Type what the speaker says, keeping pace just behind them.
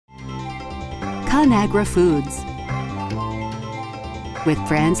Conagra Foods. With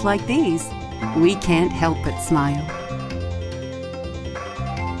brands like these, we can't help but smile.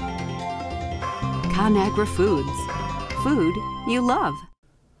 Conagra Foods. Food you love.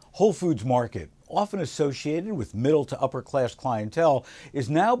 Whole Foods Market, often associated with middle to upper class clientele, is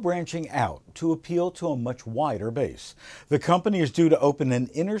now branching out to appeal to a much wider base. The company is due to open an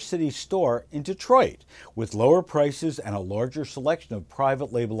inner city store in Detroit with lower prices and a larger selection of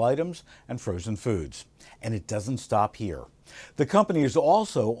private label items and frozen foods. And it doesn't stop here. The company is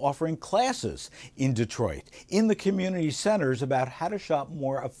also offering classes in Detroit, in the community centers, about how to shop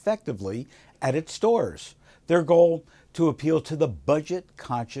more effectively at its stores. Their goal, to appeal to the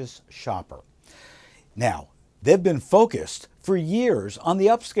budget-conscious shopper. Now, they've been focused for years on the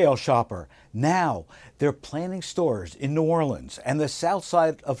upscale shopper. Now, they're planning stores in New Orleans and the south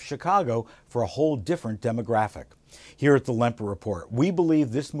side of Chicago for a whole different demographic. Here at the Lempert Report, we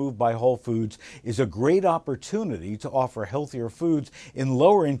believe this move by Whole Foods is a great opportunity to offer healthier foods in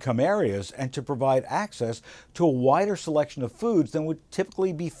lower income areas and to provide access to a wider selection of foods than would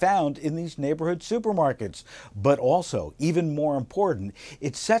typically be found in these neighborhood supermarkets. But also, even more important,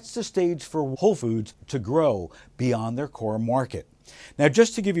 it sets the stage for Whole Foods to grow beyond their core market. Now,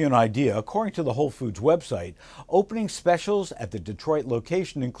 just to give you an idea, according to the Whole Foods website, opening specials at the Detroit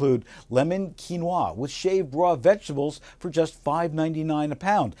location include lemon quinoa with shaved raw vegetables for just $5.99 a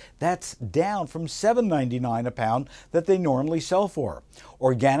pound. That's down from $7.99 a pound that they normally sell for.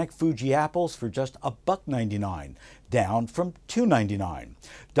 Organic Fuji apples for just $1.99, down from $2.99.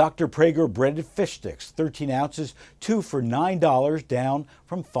 Dr. Prager breaded fish sticks, 13 ounces, 2 for $9, down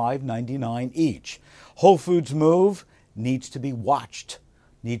from $5.99 each. Whole Foods move needs to be watched,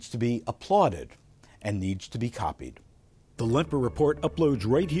 needs to be applauded, and needs to be copied. The Lempert Report uploads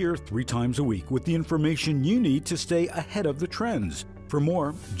right here 3 times a week with the information you need to stay ahead of the trends. For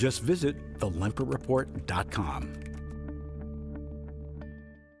more, just visit thelempertreport.com.